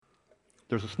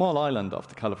There's a small island off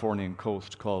the Californian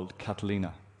coast called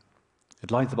Catalina.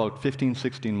 It lies about 15,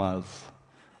 16 miles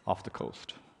off the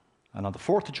coast. And on the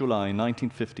 4th of July,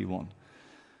 1951,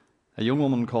 a young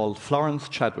woman called Florence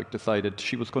Chadwick decided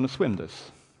she was going to swim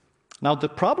this. Now, the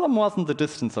problem wasn't the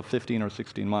distance of 15 or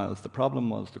 16 miles. The problem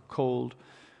was the cold,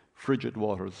 frigid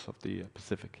waters of the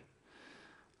Pacific,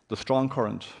 the strong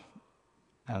current,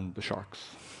 and the sharks.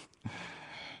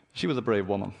 She was a brave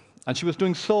woman, and she was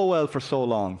doing so well for so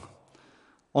long,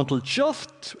 until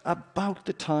just about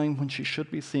the time when she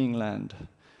should be seeing land,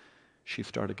 she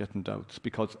started getting doubts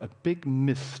because a big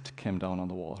mist came down on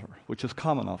the water, which is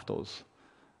common off those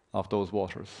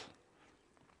waters.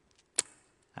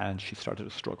 And she started to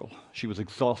struggle. She was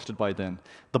exhausted by then.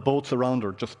 The boats around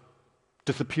her just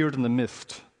disappeared in the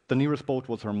mist. The nearest boat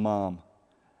was her mom,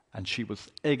 and she was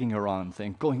egging her on,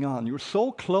 saying, "Going on, you're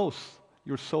so close.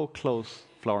 You're so close,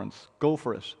 Florence. Go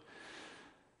for it."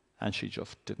 And she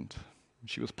just didn't.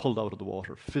 She was pulled out of the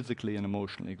water, physically and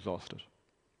emotionally exhausted.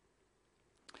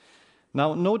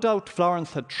 Now, no doubt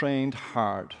Florence had trained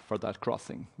hard for that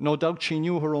crossing. No doubt she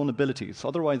knew her own abilities,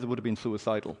 otherwise it would have been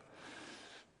suicidal.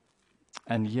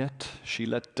 And yet she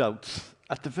let doubts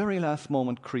at the very last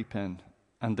moment creep in,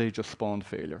 and they just spawned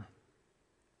failure.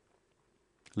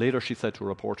 Later she said to a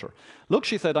reporter, "Look,"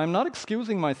 she said, "I'm not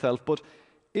excusing myself, but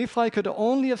if I could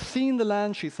only have seen the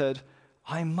land," she said,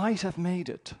 "I might have made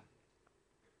it."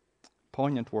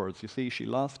 Poignant words. You see, she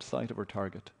lost sight of her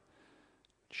target.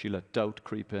 She let doubt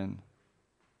creep in.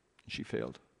 She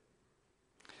failed.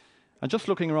 And just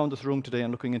looking around this room today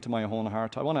and looking into my own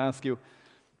heart, I want to ask you,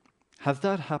 has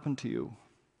that happened to you?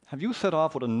 Have you set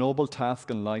off with a noble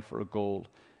task in life or a goal,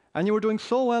 and you were doing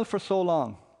so well for so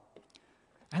long,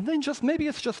 and then maybe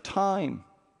it's just time,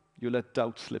 you let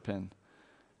doubt slip in,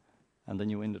 and then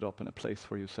you ended up in a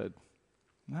place where you said,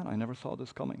 "Man, I never saw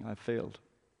this coming. I failed."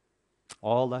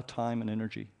 All that time and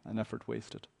energy and effort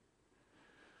wasted.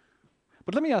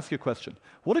 But let me ask you a question.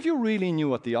 What if you really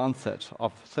knew at the onset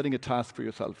of setting a task for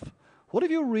yourself, what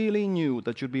if you really knew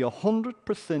that you'd be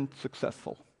 100%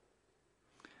 successful?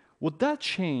 Would that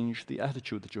change the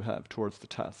attitude that you have towards the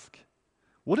task?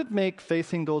 Would it make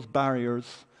facing those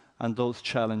barriers and those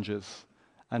challenges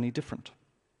any different?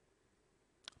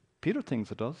 Peter thinks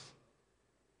it does.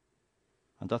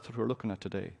 And that's what we're looking at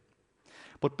today.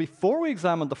 But before we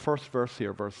examine the first verse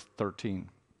here, verse 13,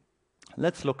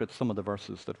 let's look at some of the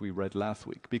verses that we read last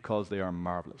week because they are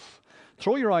marvelous.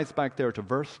 Throw your eyes back there to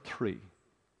verse 3.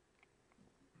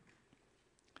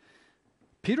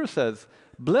 Peter says,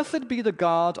 "Blessed be the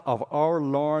God of our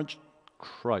Lord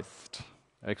Christ!"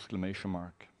 Exclamation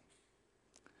mark.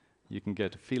 You can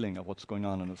get a feeling of what's going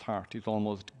on in his heart. He's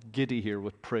almost giddy here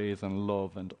with praise and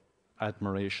love and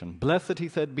admiration. "Blessed," he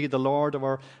said, be the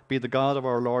God of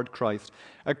our Lord Christ.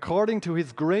 "According to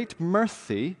his great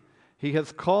mercy, he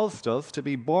has caused us to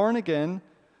be born again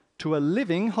to a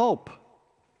living hope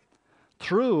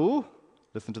through,"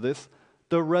 listen to this,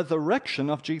 "the resurrection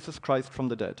of Jesus Christ from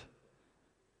the dead."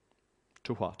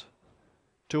 To what?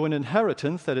 To an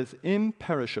inheritance that is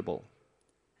imperishable,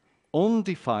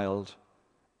 undefiled,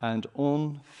 and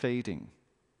unfading,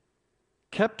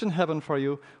 kept in heaven for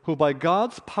you, who by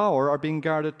God's power are being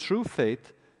guarded through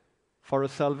faith for a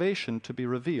salvation to be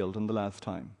revealed in the last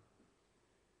time.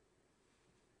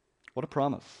 What a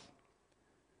promise.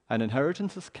 An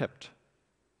inheritance is kept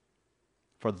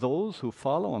for those who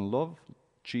follow and love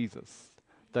Jesus,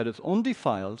 that is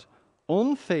undefiled,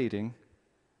 unfading,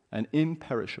 and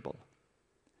imperishable.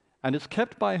 And it's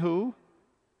kept by who?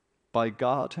 By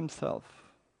God himself.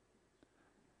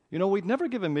 You know, we'd never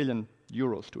give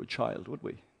 €1,000,000 to a child, would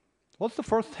we? What's the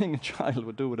first thing a child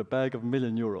would do with a bag of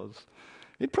 €1,000,000?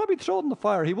 He'd probably throw it in the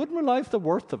fire. He wouldn't realize the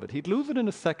worth of it. He'd lose it in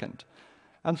a second.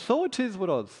 And so it is with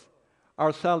us.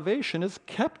 Our salvation is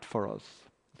kept for us.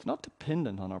 It's not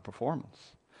dependent on our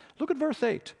performance. Look at verse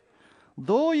 8.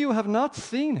 "Though you have not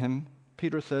seen him,"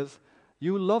 Peter says,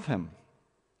 "you love him.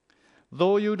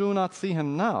 Though you do not see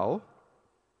him now,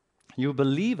 you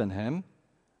believe in him."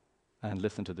 And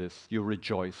listen to this, "you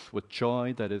rejoice with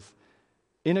joy that is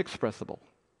inexpressible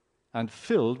and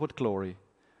filled with glory,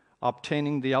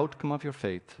 obtaining the outcome of your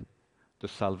faith, the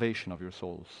salvation of your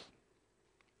souls."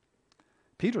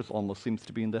 Peter almost seems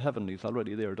to be in the heavenlies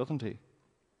already there, doesn't he?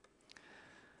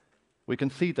 We can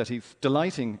see that he's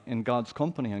delighting in God's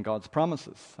company and God's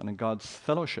promises and in God's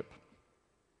fellowship.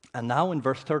 And now in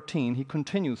verse 13, he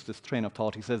continues this train of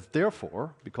thought. He says,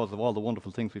 "Therefore," because of all the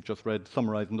wonderful things we've just read,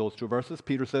 summarizing those two verses,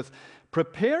 Peter says,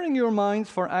 "preparing your minds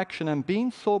for action and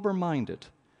being sober-minded."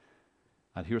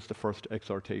 And here's the first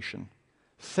exhortation.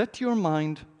 Set your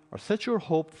mind, or set your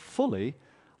hope fully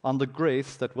on the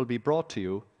grace that will be brought to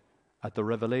you at the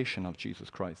revelation of Jesus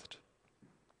Christ.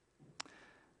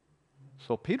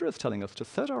 So Peter is telling us to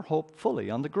set our hope fully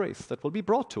on the grace that will be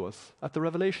brought to us at the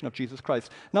revelation of Jesus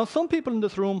Christ. Now, some people in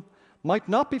this room might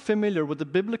not be familiar with the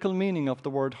biblical meaning of the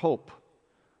word hope.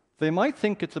 They might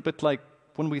think it's a bit like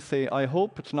when we say, I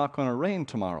hope it's not going to rain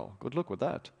tomorrow. Good luck with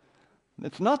that.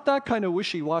 It's not that kind of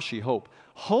wishy-washy hope.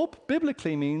 Hope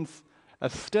biblically means a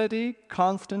steady,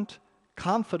 constant,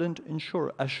 confident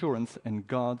assurance in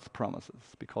God's promises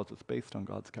because it's based on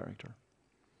God's character.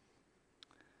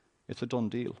 It's a done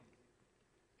deal.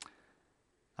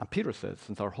 And Peter says,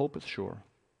 since our hope is sure,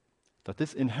 that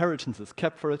this inheritance is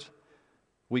kept for it,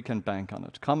 we can bank on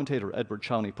it. Commentator Edward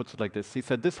Chowney puts it like this. He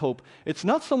said, this hope, it's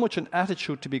not so much an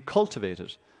attitude to be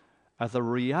cultivated as a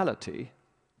reality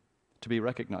to be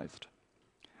recognized.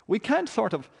 We can't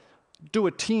sort of do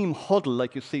a team huddle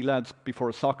like you see lads before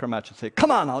a soccer match and say,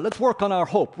 come on now, let's work on our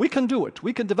hope. We can do it.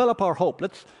 We can develop our hope.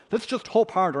 Let's just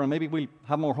hope harder and maybe we'll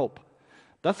have more hope.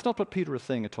 That's not what Peter is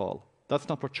saying at all. That's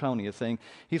not what Chowney is saying.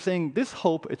 He's saying this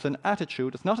hope, it's an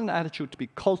attitude. It's not an attitude to be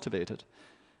cultivated.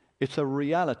 It's a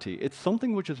reality. It's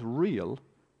something which is real,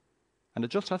 and it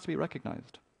just has to be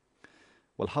recognized.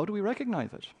 Well, how do we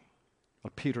recognize it?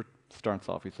 Well, Peter starts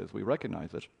off, he says, we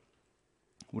recognize it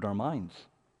with our minds.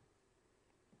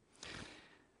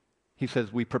 He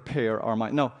says we prepare our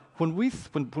mind. Now, when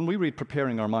we read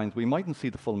preparing our minds, we mightn't see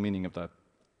the full meaning of that.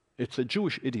 It's a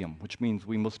Jewish idiom, which means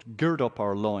we must gird up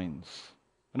our loins.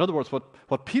 In other words,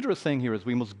 what Peter is saying here is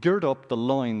we must gird up the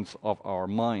loins of our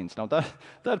minds. Now,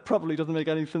 that probably doesn't make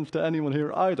any sense to anyone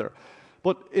here either.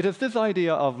 But it is this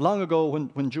idea of long ago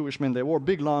when Jewish men, they wore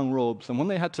big long robes, and when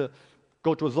they had to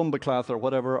go to a Zumba class or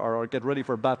whatever, or get ready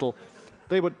for battle,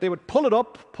 they would pull it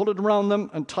up, pull it around them,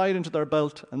 and tie it into their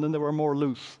belt, and then they were more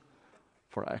loose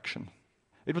for action.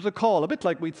 It was a call, a bit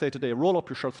like we'd say today, roll up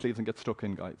your shirt sleeves and get stuck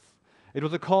in, guys. It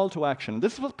was a call to action.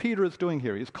 This is what Peter is doing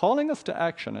here. He's calling us to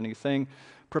action, and he's saying,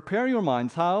 prepare your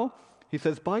minds. How? He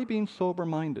says, by being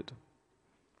sober-minded.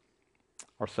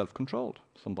 Or self-controlled,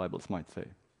 some Bibles might say.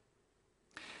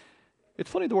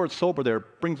 It's funny the word sober there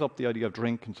brings up the idea of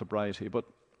drink and sobriety, but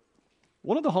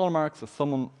one of the hallmarks of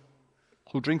someone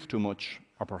who drinks too much,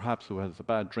 or perhaps who has a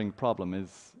bad drink problem,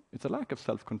 is it's a lack of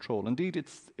self-control. Indeed,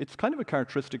 it's kind of a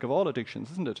characteristic of all addictions,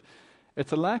 isn't it?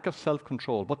 It's a lack of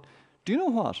self-control. But do you know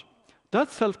what? That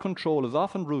self-control is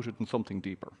often rooted in something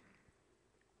deeper.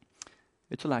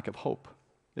 It's a lack of hope,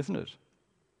 isn't it?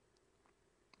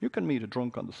 You can meet a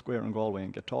drunk on the square in Galway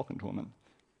and get talking to him, and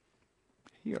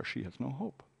he or she has no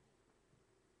hope.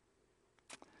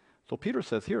 So Peter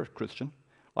says here, Christian,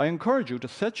 I encourage you to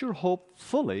set your hope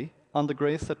fully on the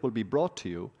grace that will be brought to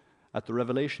you at the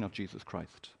revelation of Jesus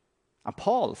Christ. And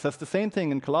Paul says the same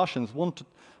thing in Colossians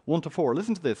 1-4.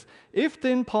 Listen to this. If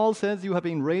then, Paul says, you have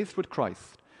been raised with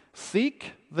Christ,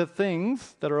 seek the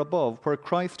things that are above, where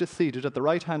Christ is seated at the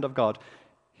right hand of God.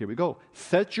 Here we go.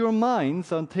 Set your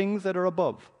minds on things that are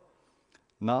above,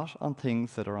 not on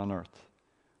things that are on earth.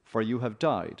 For you have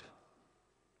died,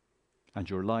 and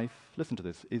your life, listen to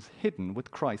this, is hidden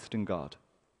with Christ in God.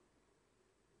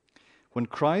 When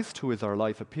Christ, who is our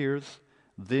life, appears,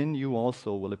 then you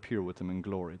also will appear with him in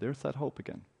glory. There's that hope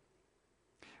again.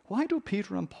 Why do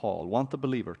Peter and Paul want the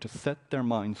believer to set their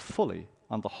minds fully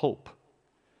on the hope?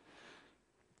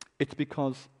 It's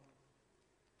because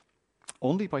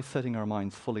only by setting our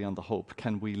minds fully on the hope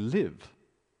can we live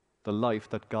the life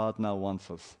that God now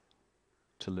wants us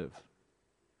to live,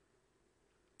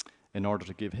 in order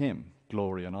to give him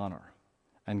glory and honor,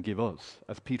 and give us,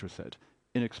 as Peter said,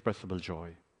 inexpressible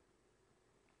joy.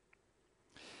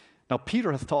 Now,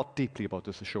 Peter has thought deeply about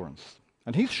this assurance,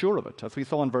 and he's sure of it, as we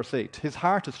saw in verse 8. His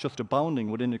heart is just abounding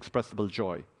with inexpressible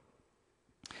joy.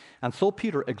 And so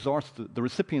Peter exhorts the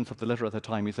recipients of the letter at the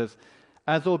time. He says,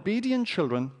 as obedient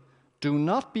children, do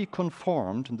not be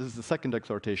conformed, and this is the second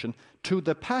exhortation, to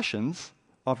the passions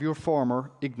of your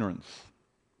former ignorance.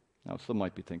 Now, some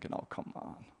might be thinking, oh, come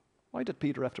on. Why did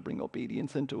Peter have to bring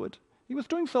obedience into it? He was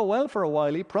doing so well for a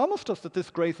while. He promised us that this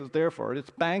grace is there for it.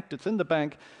 It's banked. It's in the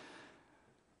bank.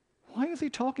 Why is he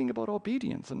talking about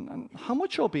obedience? And how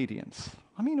much obedience?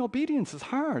 I mean, obedience is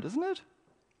hard, isn't it?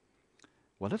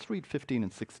 Well, let's read 15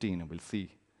 and 16 and we'll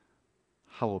see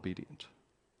how obedient.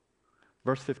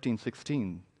 Verse 15,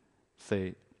 16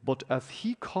 say, but as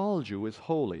he called you is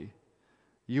holy,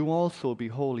 you also be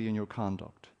holy in your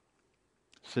conduct.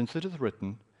 Since it is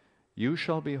written, you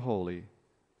shall be holy,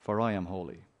 for I am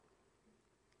holy.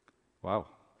 Wow,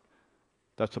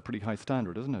 that's a pretty high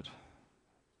standard, isn't it?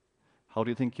 How do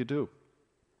you think you do?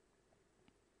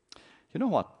 You know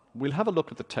what? We'll have a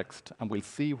look at the text and we'll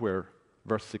see where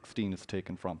verse 16 is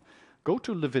taken from. Go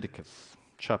to Leviticus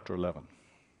chapter 11.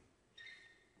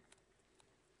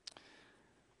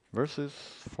 Verses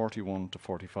 41 to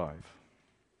 45.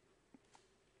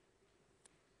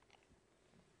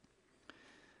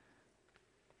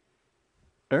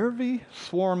 Every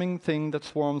swarming thing that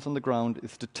swarms on the ground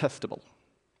is detestable.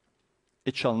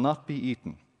 It shall not be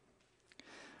eaten.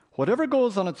 Whatever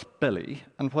goes on its belly,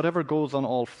 and whatever goes on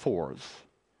all fours,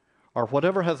 or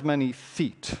whatever has many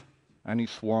feet, any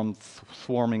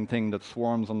swarming thing that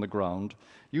swarms on the ground,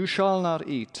 you shall not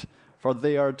eat, for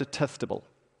they are detestable.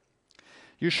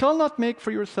 You shall not make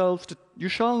yourselves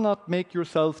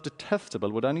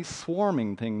detestable with any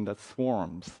swarming thing that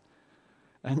swarms,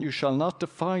 and you shall not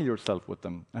defile yourself with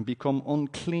them and become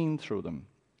unclean through them.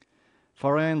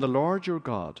 For I am the Lord your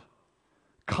God.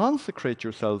 Consecrate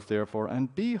yourselves, therefore,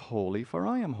 and be holy, for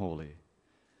I am holy.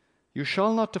 You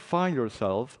shall not defile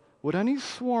yourself with any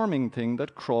swarming thing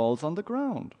that crawls on the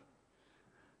ground.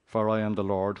 For I am the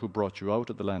Lord who brought you out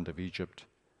of the land of Egypt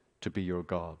to be your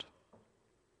God.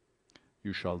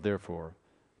 You shall therefore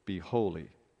be holy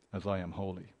as I am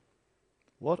holy.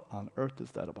 What on earth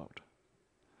is that about?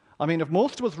 I mean, if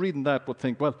most of us reading that would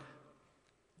think, well,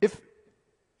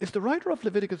 if the writer of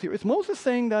Leviticus here, is Moses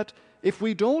saying that if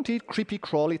we don't eat creepy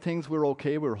crawly things, we're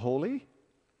okay, we're holy?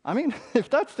 I mean,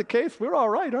 if that's the case, we're all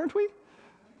right, aren't we?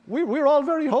 We're all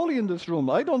very holy in this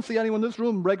room. I don't see anyone in this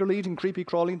room regularly eating creepy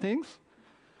crawling things.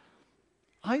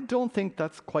 I don't think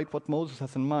that's quite what Moses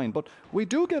has in mind, but we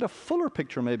do get a fuller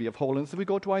picture maybe of holiness if we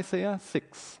go to Isaiah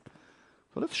 6.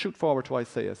 So let's shoot forward to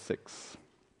Isaiah 6.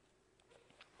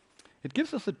 It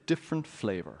gives us a different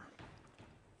flavor.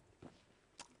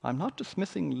 I'm not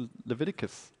dismissing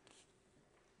Leviticus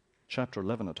chapter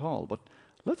 11 at all, but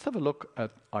let's have a look at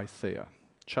Isaiah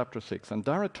chapter 6. And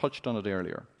Dara touched on it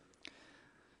earlier.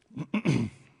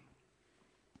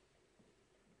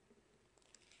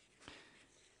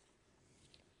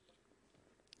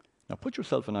 Now put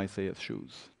yourself in Isaiah's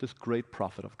shoes, this great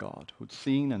prophet of God who'd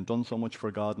seen and done so much for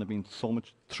God and had been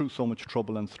through so much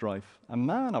trouble and strife. A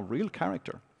man of real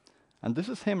character. And this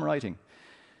is him writing.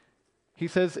 He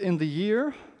says, in the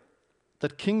year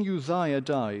that King Uzziah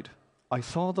died, I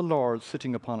saw the Lord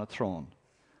sitting upon a throne,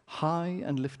 high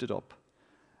and lifted up,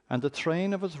 and the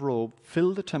train of his robe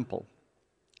filled the temple.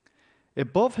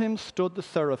 Above him stood the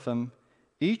seraphim,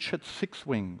 each had 6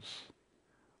 wings.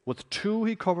 With 2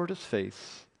 he covered his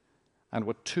face, and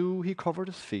with 2 he covered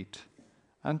his feet,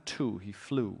 and 2 he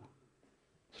flew.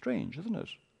 Strange, isn't it?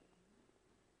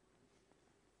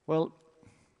 Well,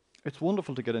 it's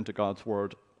wonderful to get into God's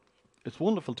Word. It's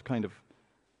wonderful to kind of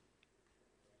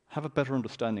have a better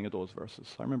understanding of those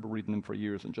verses. I remember reading them for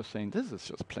years and just saying, this is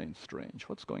just plain strange.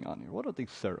 What's going on here? What are these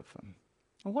seraphim?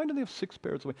 And why do they have 6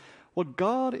 pairs of wings? Well,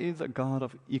 God is a God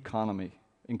of economy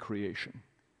in creation.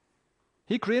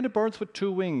 He created birds with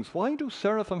 2 wings. Why do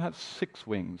seraphim have 6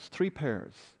 wings, 3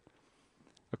 pairs?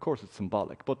 Of course, it's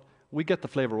symbolic, but we get the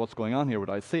flavor of what's going on here with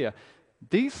Isaiah.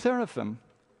 These seraphim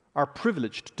are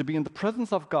privileged to be in the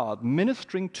presence of God,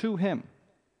 ministering to him.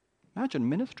 Imagine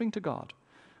ministering to God.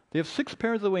 They have 6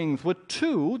 pairs of wings. With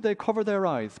 2, they cover their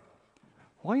eyes.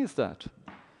 Why is that?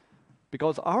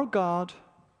 Because our God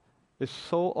is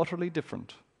so utterly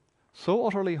different, so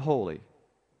utterly holy,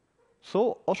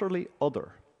 so utterly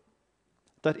other,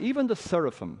 that even the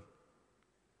seraphim,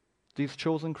 these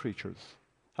chosen creatures,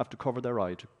 have to cover their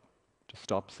eye to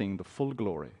stop seeing the full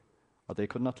glory, or they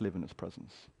could not live in his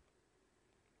presence.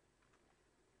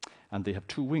 And they have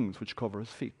 2 wings which cover his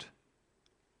feet.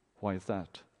 Why is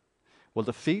that? Well,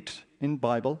 the feet in the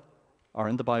Bible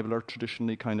are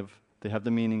traditionally they have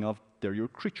the meaning of they're your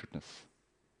creaturedness.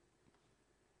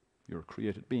 You're a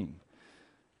created being.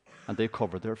 And they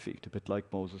cover their feet, a bit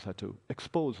like Moses had to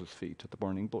expose his feet at the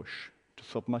burning bush,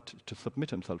 to submit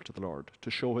himself to the Lord,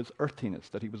 to show his earthiness,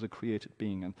 that he was a created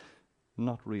being and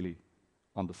not really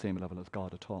on the same level as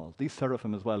God at all. These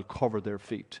seraphim as well cover their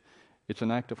feet. It's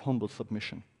an act of humble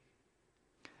submission.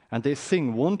 And they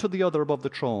sing one to the other above the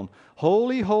throne.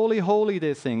 Holy, holy, holy,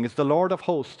 they sing, is the Lord of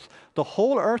hosts. The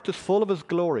whole earth is full of his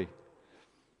glory.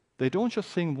 They don't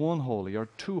just sing 1 holy or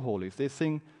 2 holies. They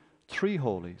sing 3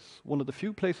 holies. One of the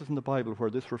few places in the Bible where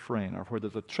this refrain, or where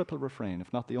there's a triple refrain,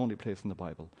 if not the only place in the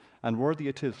Bible. And worthy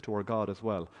it is to our God as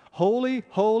well. Holy,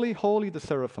 holy, holy, the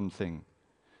seraphim sing.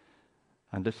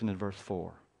 And listen in verse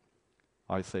 4.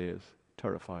 Isaiah is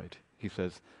terrified. He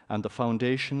says, and the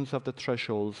foundations of the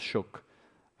thresholds shook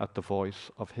at the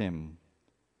voice of him.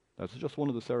 That's just one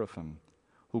of the seraphim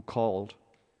who called,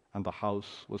 and the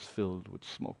house was filled with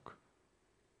smoke.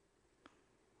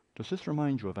 Does this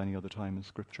remind you of any other time in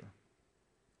Scripture?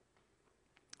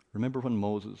 Remember when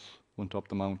Moses went up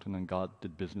the mountain and God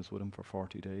did business with him for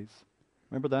 40 days?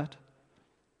 Remember that?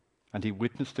 And he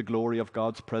witnessed the glory of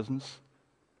God's presence.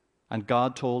 And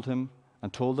God told him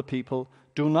and told the people,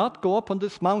 do not go up on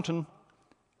this mountain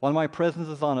while my presence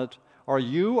is on it, or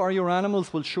you or your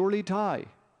animals will surely die.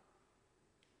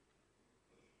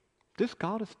 This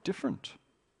God is different.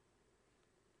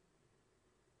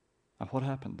 And what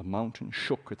happened? The mountain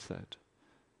shook, it said,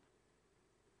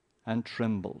 and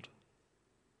trembled.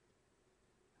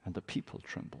 And the people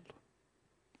trembled.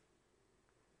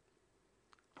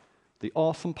 The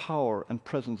awesome power and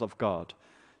presence of God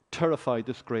terrified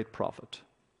this great prophet.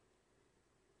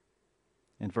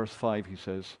 In verse 5 he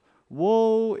says,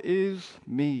 "Woe is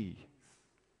me,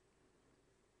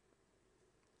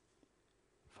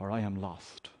 for I am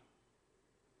lost.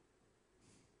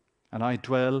 And I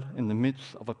dwell in the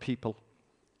midst of a people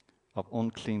of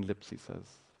unclean lips," he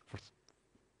says.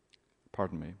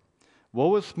 Pardon me.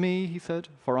 "Woe is me," he said,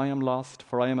 "for I am lost,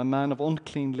 for I am a man of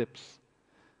unclean lips.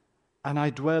 And I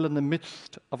dwell in the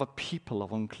midst of a people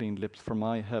of unclean lips, for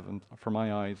my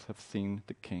eyes have seen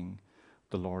the King,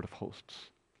 the Lord of hosts."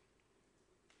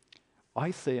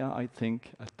 Isaiah, I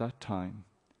think, at that time,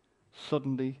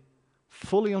 suddenly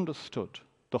fully understood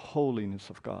the holiness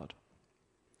of God.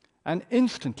 And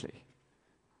instantly,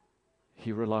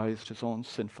 he realized his own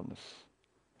sinfulness,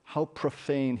 how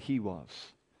profane he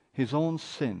was, his own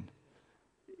sin.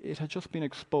 It had just been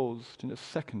exposed in a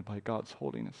second by God's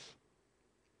holiness.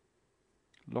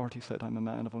 "Lord," he said, "I'm a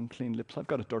man of unclean lips. I've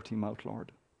got a dirty mouth,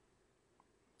 Lord."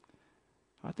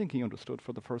 I think he understood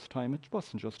for the first time it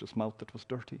wasn't just his mouth that was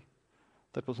dirty,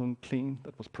 that was unclean,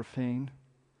 that was profane.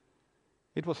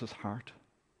 It was his heart.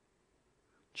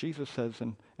 Jesus says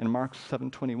in Mark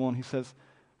 7:21, he says,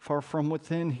 "For from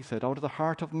within," he said, "out of the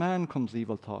heart of man comes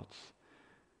evil thoughts,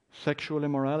 sexual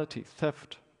immorality,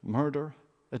 theft, murder,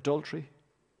 adultery,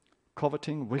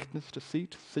 coveting, wickedness,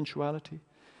 deceit, sensuality,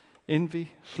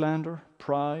 envy, slander,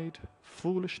 pride,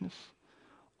 foolishness.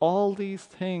 All these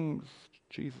things,"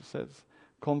 Jesus says,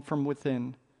 "come from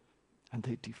within, and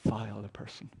they defile a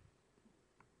person."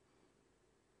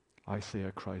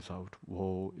 Isaiah cries out,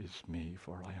 "Woe is me,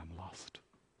 for I am lost."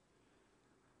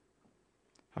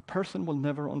 A person will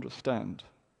never understand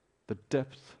the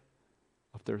depth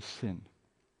of their sin,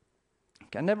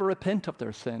 can never repent of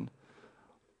their sin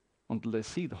until they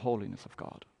see the holiness of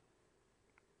God.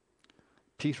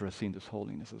 Peter has seen this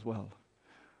holiness as well.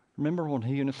 Remember when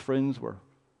he and his friends were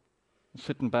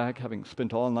sitting back, having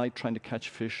spent all night trying to catch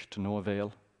fish to no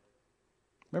avail?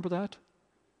 Remember that?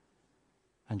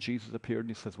 And Jesus appeared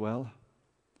and he says, "Well,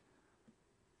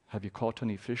 have you caught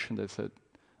any fish?" And they said,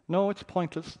 "No, it's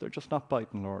pointless. They're just not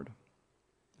biting, Lord."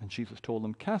 And Jesus told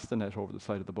them, "Cast the net over the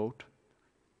side of the boat."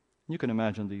 You can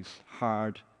imagine these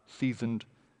hard, seasoned,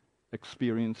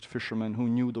 experienced fishermen who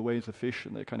knew the ways of fish,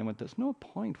 and they kind of went, "There's no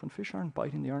point. When fish aren't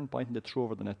biting, they throw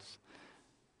over the nets."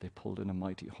 They pulled in a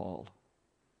mighty haul.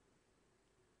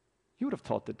 You would have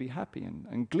thought they'd be happy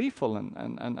and gleeful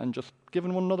and just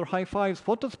giving one another high fives.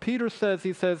 What does Peter say?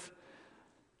 He says,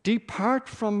 "Depart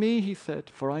from me," he said,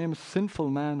 "for I am a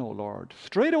sinful man, O Lord."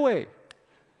 Straight away,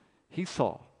 he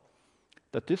saw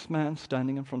that this man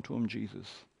standing in front of him,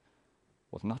 Jesus,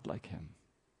 was not like him.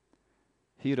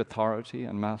 He had authority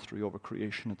and mastery over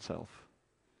creation itself.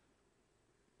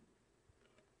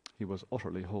 He was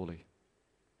utterly holy.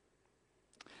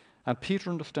 And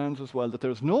Peter understands as well that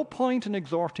there's no point in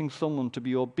exhorting someone to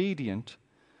be obedient,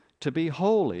 to be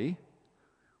holy,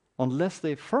 unless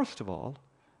they first of all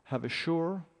have a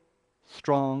sure,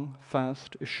 strong,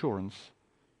 fast assurance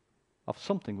of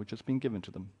something which has been given to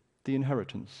them, the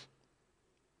inheritance.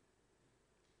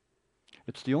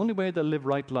 It's the only way they'll live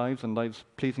right lives and lives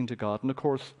pleasing to God. And of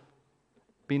course,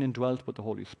 being indwelt with the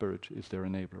Holy Spirit is their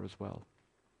enabler as well.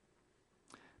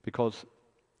 Because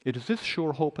it is this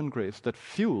sure hope and grace that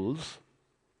fuels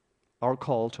our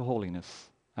call to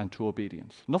holiness and to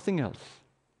obedience. Nothing else.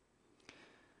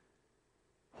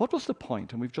 What was the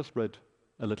point? And we've just read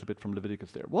a little bit from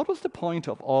Leviticus there. What was the point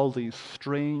of all these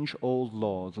strange old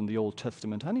laws in the Old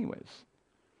Testament anyways?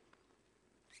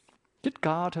 Did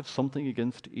God have something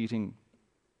against eating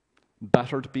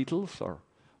battered beetles or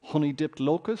honey-dipped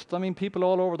locusts? I mean, people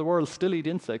all over the world still eat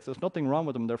insects. There's nothing wrong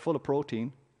with them. They're full of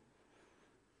protein.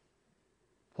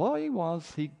 Why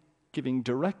was he giving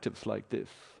directives like this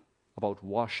about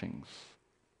washings,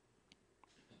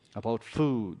 about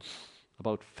foods,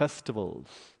 about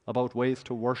festivals, about ways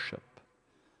to worship?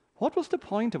 What was the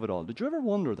point of it all? Did you ever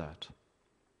wonder that?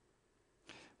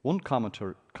 One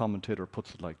commentator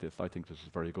puts it like this. I think this is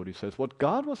very good. He says, what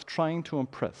God was trying to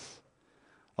impress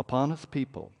upon his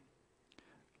people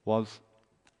was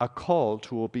a call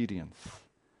to obedience,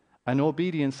 an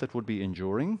obedience that would be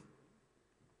enduring,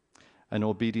 an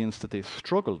obedience that they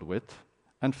struggled with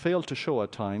and failed to show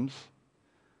at times,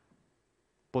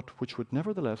 but which would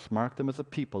nevertheless mark them as a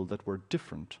people that were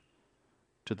different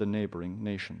to the neighboring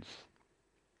nations.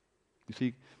 You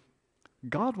see,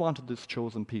 God wanted this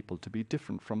chosen people to be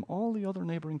different from all the other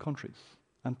neighboring countries.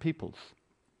 and peoples.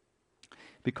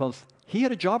 Because he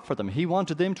had a job for them. He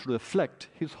wanted them to reflect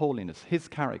his holiness, his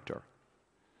character.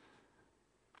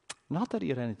 Not that he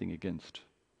had anything against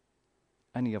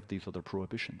any of these other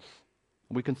prohibitions.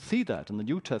 And we can see that in the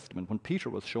New Testament when Peter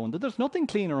was shown that there's nothing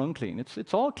clean or unclean.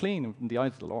 It's all clean in the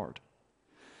eyes of the Lord.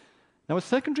 Now, a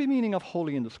secondary meaning of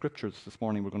holy in the Scriptures this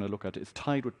morning we're going to look at is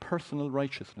tied with personal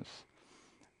righteousness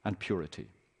and purity.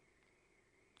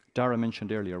 Dara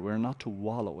mentioned earlier, we're not to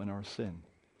wallow in our sin.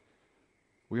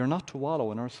 We are not to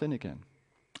wallow in our sin again.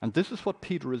 And this is what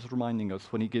Peter is reminding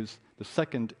us when he gives the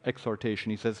second exhortation.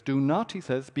 He says, do not, he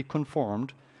says, be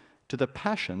conformed to the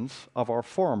passions of our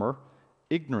former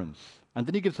ignorance. And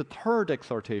then he gives a third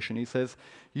exhortation. He says,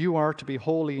 you are to be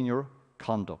holy in your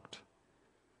conduct.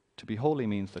 To be holy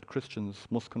means that Christians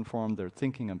must conform their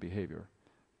thinking and behavior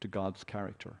to God's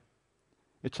character.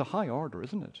 It's a high order,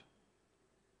 isn't it?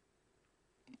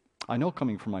 I know,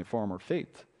 coming from my former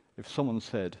faith, if someone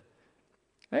said,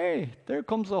 hey, there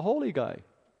comes a holy guy,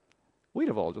 we'd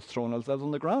have all just thrown ourselves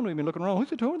on the ground. We'd been looking around,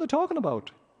 who are they talking about?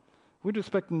 We'd be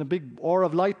expecting a big aura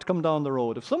of light to come down the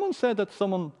road. If someone said that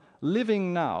someone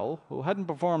living now, who hadn't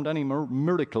performed any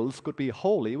miracles, could be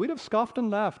holy, we'd have scoffed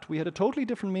and laughed. We had a totally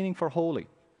different meaning for holy.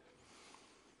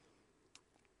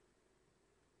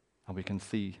 And we can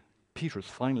see Peter's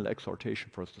final exhortation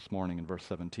for us this morning in verse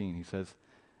 17. He says,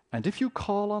 and if you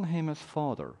call on him as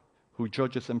Father, who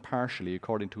judges impartially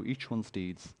according to each one's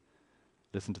deeds,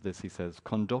 listen to this, he says,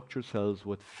 conduct yourselves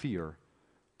with fear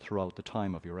throughout the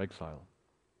time of your exile.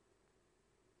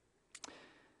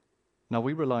 Now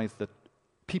we realize that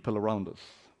people around us,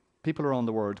 people around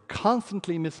the world,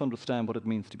 constantly misunderstand what it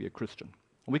means to be a Christian.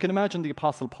 And we can imagine the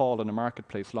Apostle Paul in a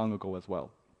marketplace long ago as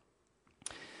well,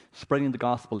 spreading the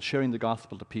gospel, sharing the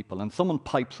gospel to people, and someone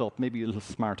pipes up, maybe a little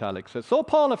smart aleck, says, so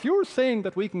Paul, if you're saying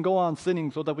that we can go on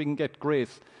sinning so that we can get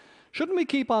grace, shouldn't we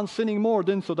keep on sinning more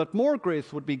then so that more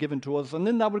grace would be given to us, and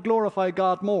then that would glorify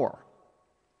God more?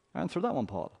 Answer that one,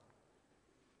 Paul.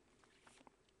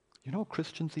 You know,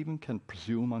 Christians even can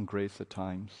presume on grace at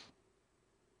times.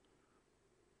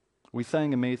 We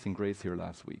sang Amazing Grace here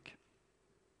last week,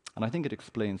 and I think it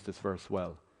explains this verse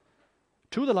well.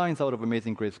 Two of the lines out of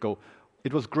Amazing Grace go,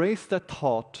 it was grace that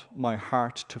taught my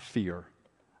heart to fear,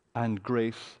 and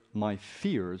grace my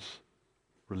fears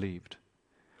relieved.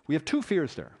 We have two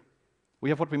fears there. We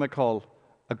have what we might call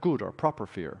a good or proper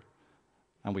fear,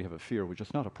 and we have a fear which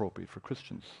is not appropriate for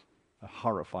Christians, a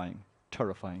horrifying,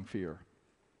 terrifying fear.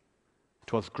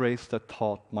 It was grace that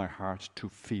taught my heart to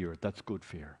fear. That's good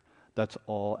fear. That's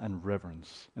awe and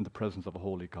reverence in the presence of a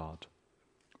holy God.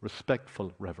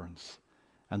 Respectful reverence.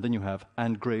 And then you have,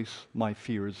 and grace my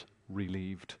fears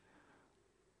relieved.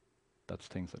 That's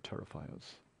things that terrify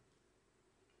us.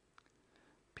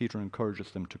 Peter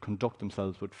encourages them to conduct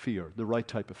themselves with fear, the right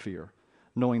type of fear,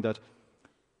 knowing that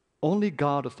only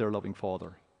God is their loving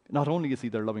Father. Not only is he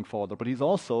their loving Father, but he's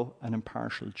also an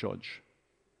impartial judge.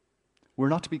 We're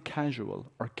not to be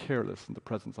casual or careless in the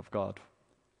presence of God.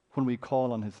 When we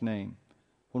call on his name,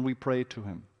 when we pray to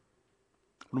him,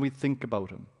 when we think about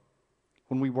him,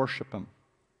 when we worship him.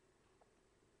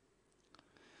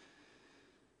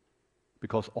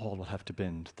 Because all will have to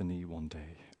bend the knee one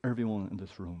day. Everyone in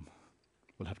this room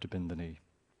will have to bend the knee.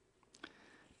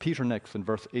 Peter next, in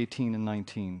verse 18 and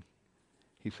 19,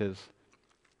 he says,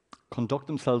 conduct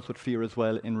themselves with fear as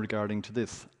well in regarding to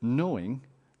this, knowing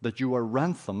that you are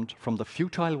ransomed from the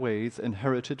futile ways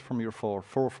inherited from your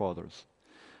forefathers,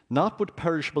 not with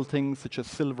perishable things such as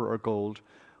silver or gold,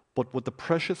 but with the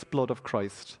precious blood of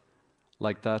Christ,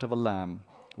 like that of a lamb,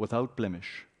 without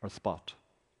blemish or spot.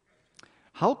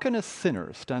 How can a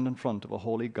sinner stand in front of a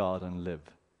holy God and live?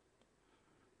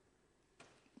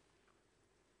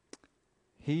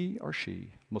 He or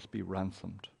she must be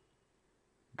ransomed.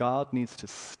 God needs to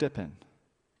step in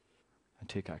and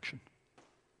take action.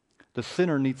 The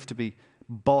sinner needs to be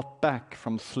bought back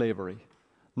from slavery,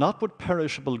 not with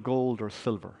perishable gold or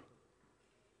silver,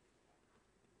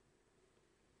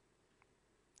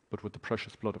 but with the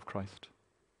precious blood of Christ.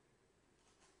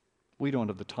 We don't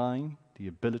have the time, the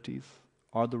abilities,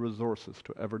 or the resources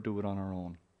to ever do it on our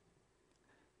own.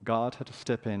 God had to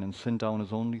step in and send down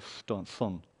his only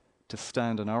Son to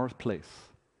stand in our place,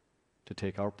 to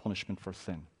take our punishment for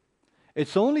sin.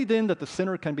 It's only then that the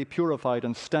sinner can be purified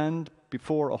and stand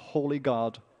before a holy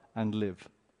God and live.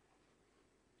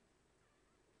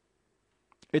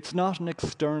 It's not an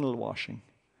external washing.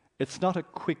 It's not a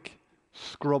quick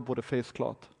scrub with a face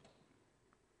cloth.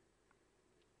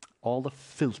 All the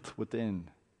filth within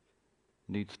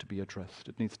needs to be addressed.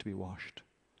 It needs to be washed.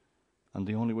 And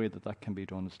the only way that that can be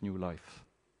done is new life.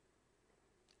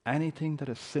 Anything that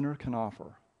a sinner can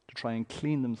offer to try and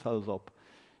clean themselves up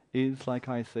is, like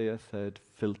Isaiah said,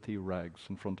 filthy rags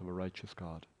in front of a righteous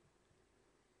God.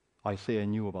 Isaiah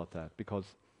knew about that,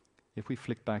 because if we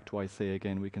flick back to Isaiah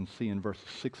again, we can see in verses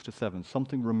 6 to 7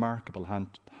 something remarkable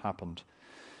happened.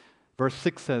 Verse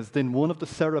 6 says, "Then one of the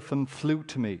seraphim flew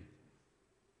to me,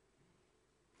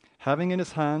 having in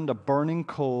his hand a burning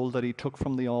coal that he took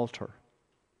from the altar.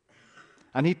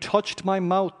 And he touched my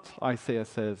mouth," Isaiah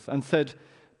says, "and said,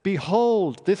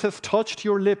 'Behold, this has touched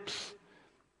your lips.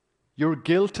 Your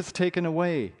guilt is taken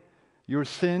away, your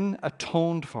sin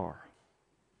atoned for.'"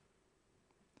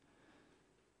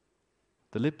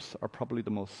 The lips are probably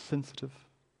the most sensitive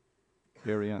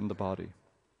area in the body.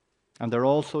 And they're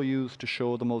also used to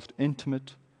show the most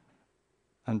intimate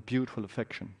and beautiful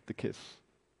affection, the kiss.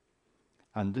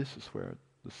 And this is where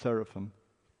the seraphim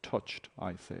touched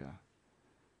Isaiah.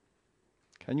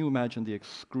 Can you imagine the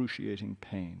excruciating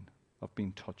pain of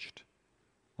being touched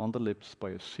on the lips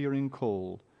by a searing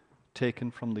coal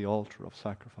taken from the altar of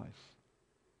sacrifice?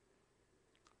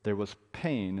 There was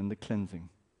pain in the cleansing.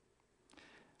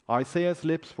 Isaiah's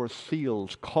lips were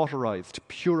sealed, cauterized,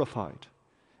 purified.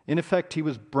 In effect, he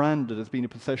was branded as being a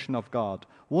possession of God,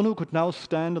 one who could now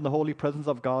stand in the holy presence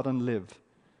of God and live,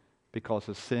 because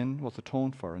his sin was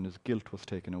atoned for and his guilt was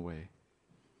taken away.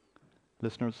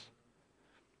 Listeners,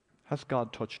 has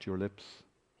God touched your lips?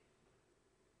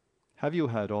 Have you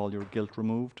had all your guilt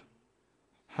removed?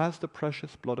 Has the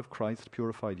precious blood of Christ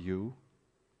purified you?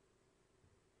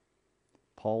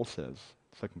 Paul says,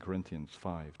 2 Corinthians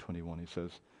 5:21, he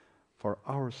says, "For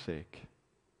our sake,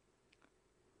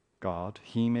 God,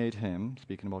 he made him,"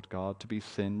 speaking about God, "to be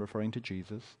sin," referring to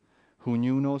Jesus, "who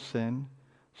knew no sin,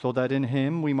 so that in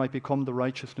him we might become the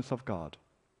righteousness of God."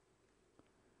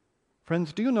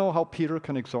 Friends, do you know how Peter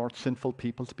can exhort sinful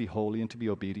people to be holy and to be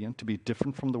obedient, to be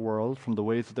different from the world, from the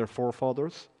ways of their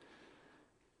forefathers?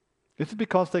 Is it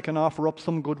because they can offer up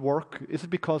some good work? Is it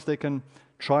because they can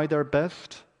try their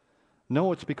best?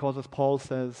 No, it's because, as Paul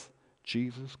says,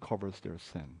 Jesus covers their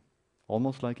sin,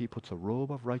 almost like he puts a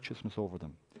robe of righteousness over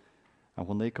them. And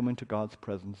when they come into God's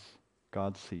presence,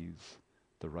 God sees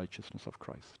the righteousness of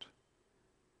Christ.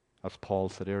 As Paul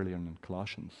said earlier in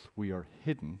Colossians, we are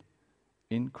hidden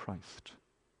in Christ.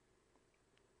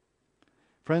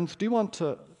 Friends, do you want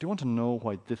to know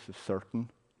why this is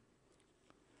certain?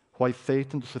 Why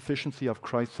faith in the sufficiency of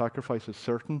Christ's sacrifice is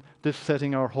certain? This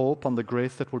setting our hope on the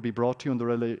grace that will be brought to you in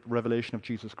the revelation of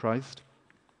Jesus Christ?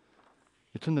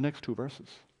 It's in the next two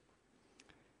verses.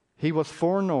 "He was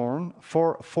foreknown,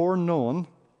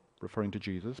 referring to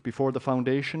Jesus, before the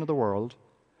foundation of the world,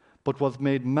 but was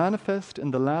made manifest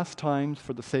in the last times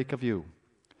for the sake of you,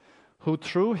 who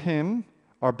through him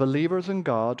are believers in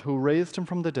God, who raised him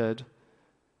from the dead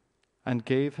and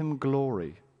gave him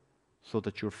glory, so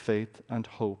that your faith and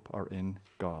hope are in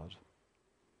God."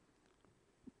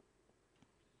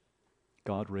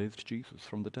 God raised Jesus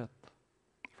from the death,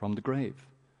 from the grave,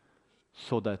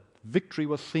 so that victory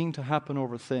was seen to happen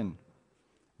over sin.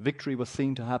 Victory was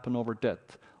seen to happen over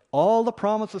death. All the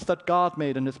promises that God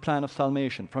made in his plan of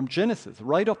salvation, from Genesis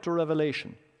right up to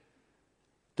Revelation,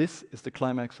 this is the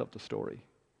climax of the story: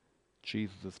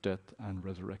 Jesus' death and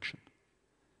resurrection.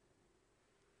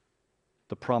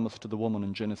 The promise to the woman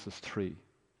in Genesis 3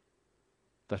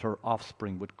 that her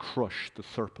offspring would crush the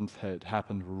serpent's head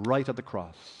happened right at the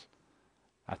cross,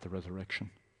 at the resurrection.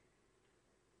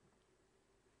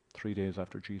 3 days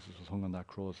after Jesus was hung on that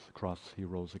cross, he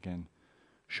rose again,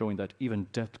 showing that even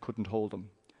death couldn't hold him.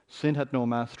 Sin had no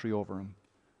mastery over him.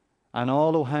 And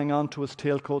all who hang on to his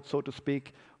tailcoat, so to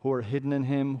speak, who are hidden in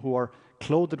him, who are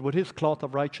clothed with his cloth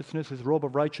of righteousness, his robe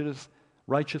of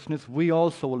righteousness, we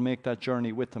also will make that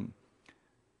journey with him.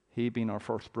 He being our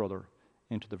first brother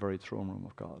into the very throne room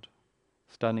of God,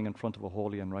 standing in front of a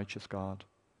holy and righteous God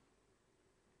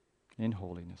in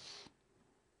holiness,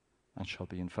 and shall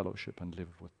be in fellowship and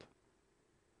live with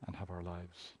and have our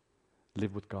lives,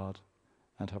 live with God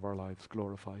and have our lives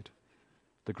glorified.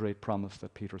 The great promise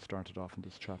that Peter started off in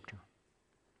this chapter.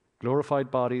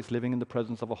 Glorified bodies living in the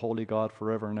presence of a holy God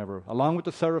forever and ever, along with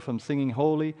the seraphim singing,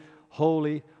 "Holy,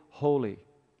 holy, holy."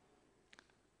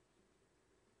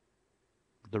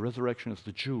 The resurrection is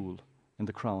the jewel in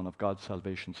the crown of God's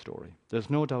salvation story. There's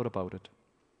no doubt about it.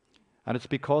 And it's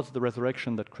because of the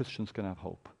resurrection that Christians can have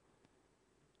hope.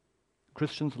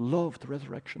 Christians love the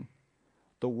resurrection.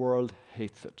 The world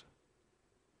hates it,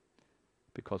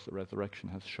 because the resurrection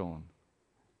has shown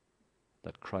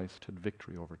that Christ had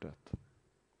victory over death.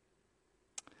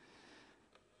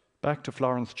 Back to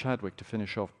Florence Chadwick to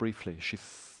finish off briefly. She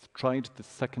tried the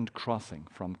second crossing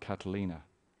from Catalina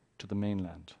to the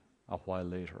mainland a while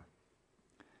later.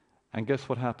 And guess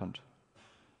what happened?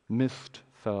 Mist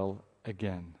fell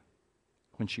again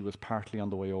when she was partly on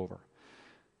the way over.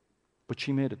 But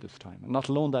she made it this time. And not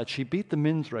alone that, she beat the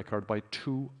men's record by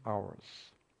 2 hours.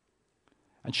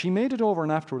 And she made it over,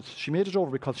 and afterwards, she made it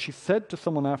over because she said to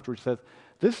someone afterwards, she says,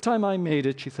 this time I made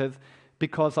it, she says,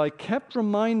 because I kept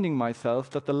reminding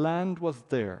myself that the land was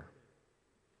there.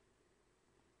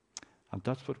 And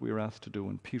that's what we're asked to do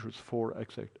in Peter's 4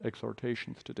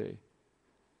 exhortations today.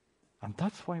 And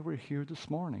that's why we're here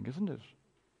this morning, isn't it?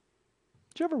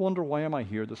 Do you ever wonder, why am I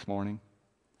here this morning?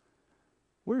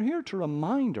 We're here to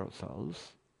remind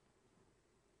ourselves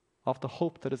of the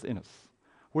hope that is in us.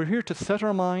 We're here to set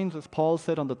our minds, as Paul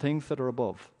said, on the things that are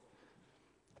above.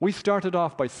 We started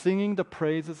off by singing the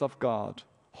praises of God.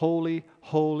 Holy,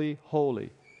 holy,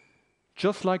 holy.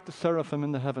 Just like the seraphim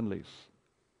in the heavenlies.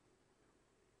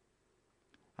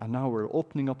 And now we're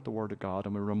opening up the Word of God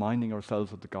and we're reminding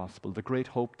ourselves of the gospel, the great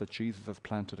hope that Jesus has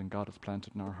planted and God has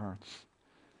planted in our hearts.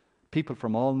 People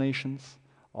from all nations,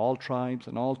 all tribes,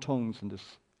 and all tongues in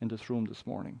this room this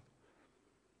morning.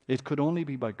 It could only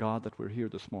be by God that we're here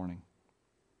this morning.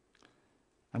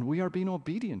 And we are being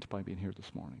obedient by being here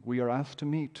this morning. We are asked to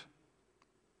meet.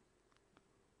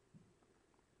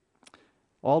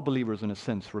 All believers, in a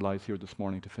sense, realize here this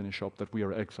morning, to finish up, that we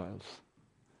are exiles.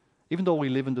 Even though we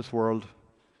live in this world,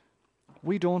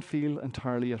 we don't feel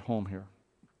entirely at home here.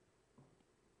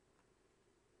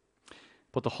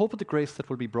 But the hope of the grace that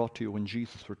will be brought to you when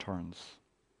Jesus returns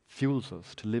fuels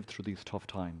us to live through these tough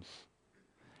times.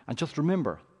 And just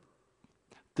remember,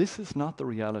 this is not the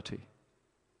reality.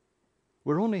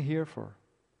 We're only here for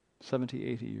 70,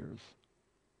 80 years.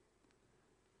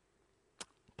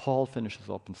 Paul finishes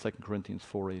up in 2 Corinthians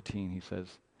 4:18. He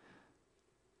says,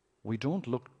 we don't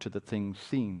look to the things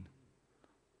seen,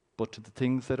 but to the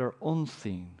things that are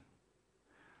unseen.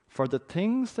 For the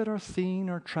things that are seen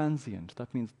are transient.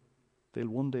 That means they'll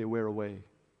one day wear away.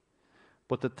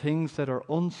 But the things that are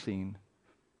unseen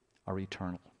are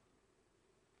eternal.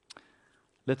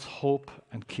 Let's hope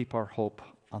and keep our hope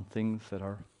on things that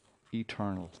are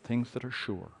eternal, things that are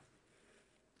sure.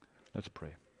 Let's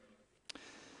pray.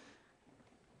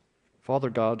 Father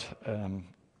God,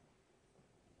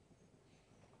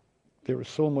 there is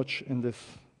so much in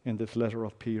this letter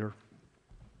of Peter.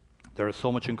 There is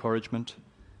so much encouragement,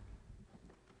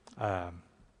 so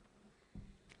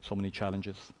many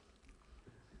challenges.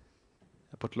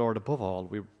 But Lord, above all,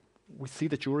 we see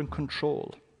that you're in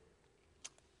control.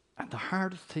 And the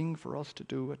hardest thing for us to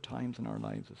do at times in our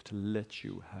lives is to let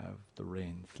you have the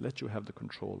reins, let you have the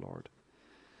control, Lord.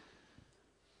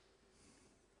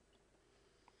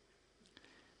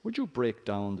 Would you break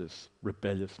down this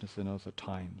rebelliousness in us at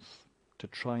times to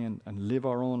try and live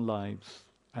our own lives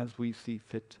as we see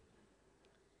fit?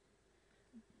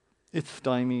 It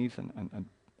stymies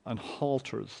and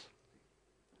halters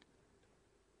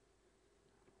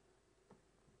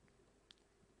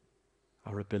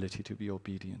our ability to be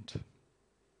obedient.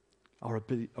 Our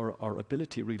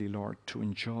ability really, Lord, to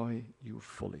enjoy you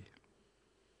fully.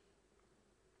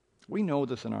 We know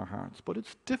this in our hearts, but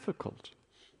it's difficult.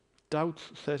 Doubts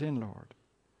set in, Lord.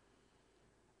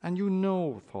 And you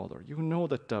know, Father, you know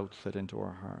that doubts set into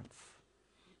our hearts.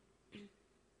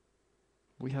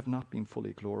 We have not been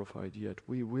fully glorified yet.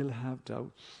 We will have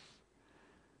doubts,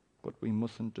 but we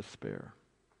mustn't despair.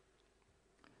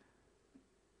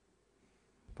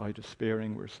 By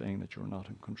despairing, we're saying that you're not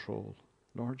in control.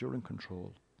 Lord, you're in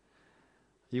control.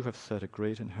 You have set a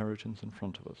great inheritance in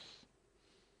front of us.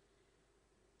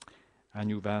 And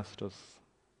you've asked us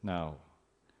now,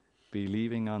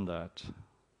 believing on that,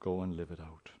 go and live it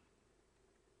out.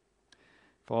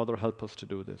 Father, help us to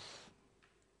do this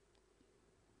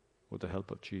with the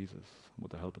help of Jesus,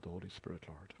 with the help of the Holy Spirit,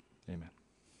 Lord. Amen.